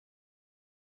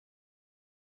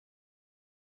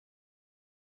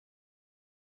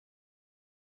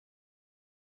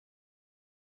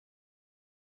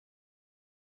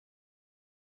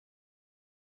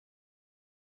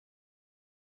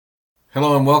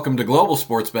Hello and welcome to Global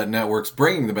Sports Bet Network's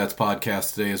Bringing the Bets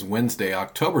podcast. Today is Wednesday,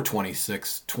 October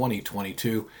 26,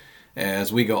 2022.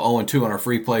 As we go 0-2 on our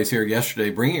free plays here yesterday,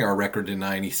 bringing our record to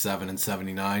 97 and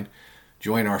 79.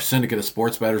 Join our syndicate of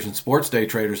sports bettors and sports day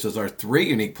traders as our three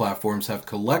unique platforms have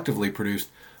collectively produced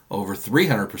over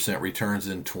 300% returns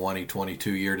in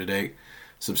 2022 year-to-date.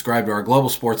 Subscribe to our Global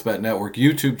Sports Bet Network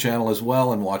YouTube channel as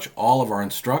well and watch all of our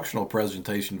instructional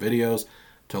presentation videos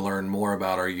to learn more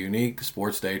about our unique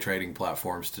sports day trading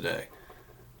platforms today.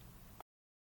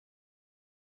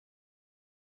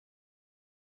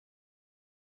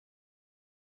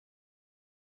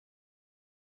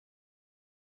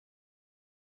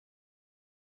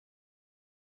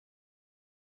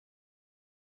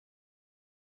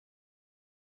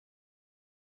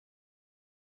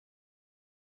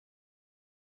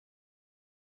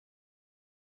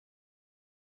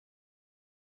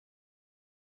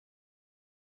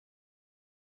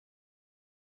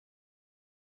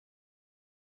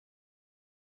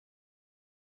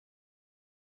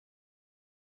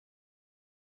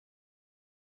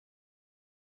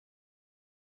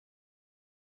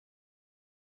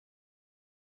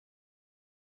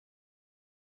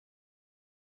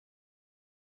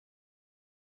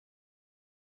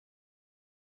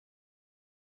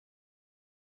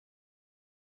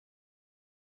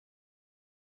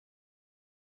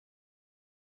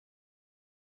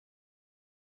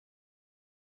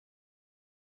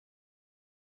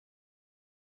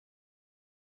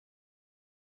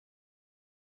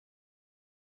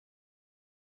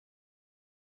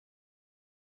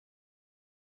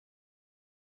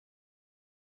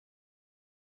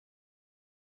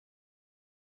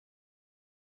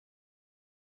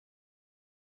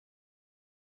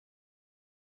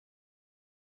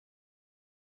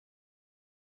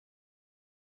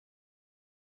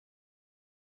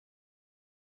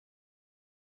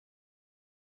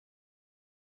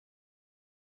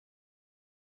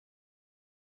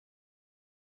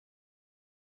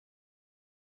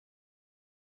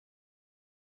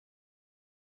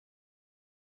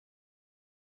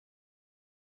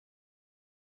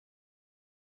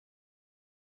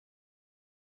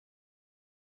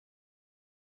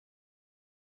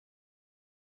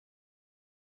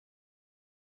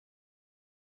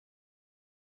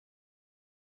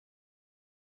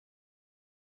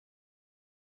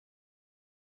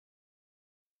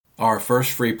 Our first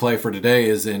free play for today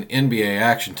is in NBA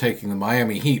action, taking the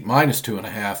Miami Heat minus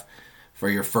 2.5 for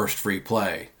your first free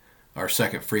play. Our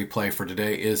second free play for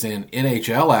today is in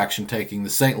NHL action, taking the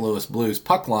St. Louis Blues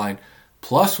puck line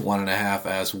plus 1.5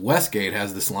 as Westgate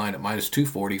has this line at minus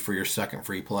 240 for your second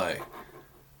free play.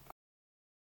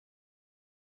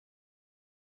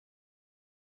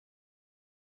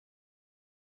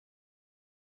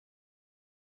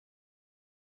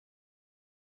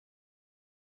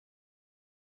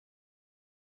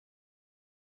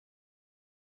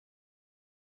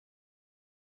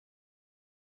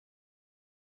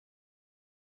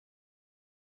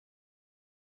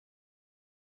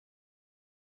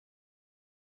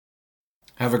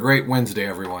 Have a great Wednesday,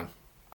 everyone.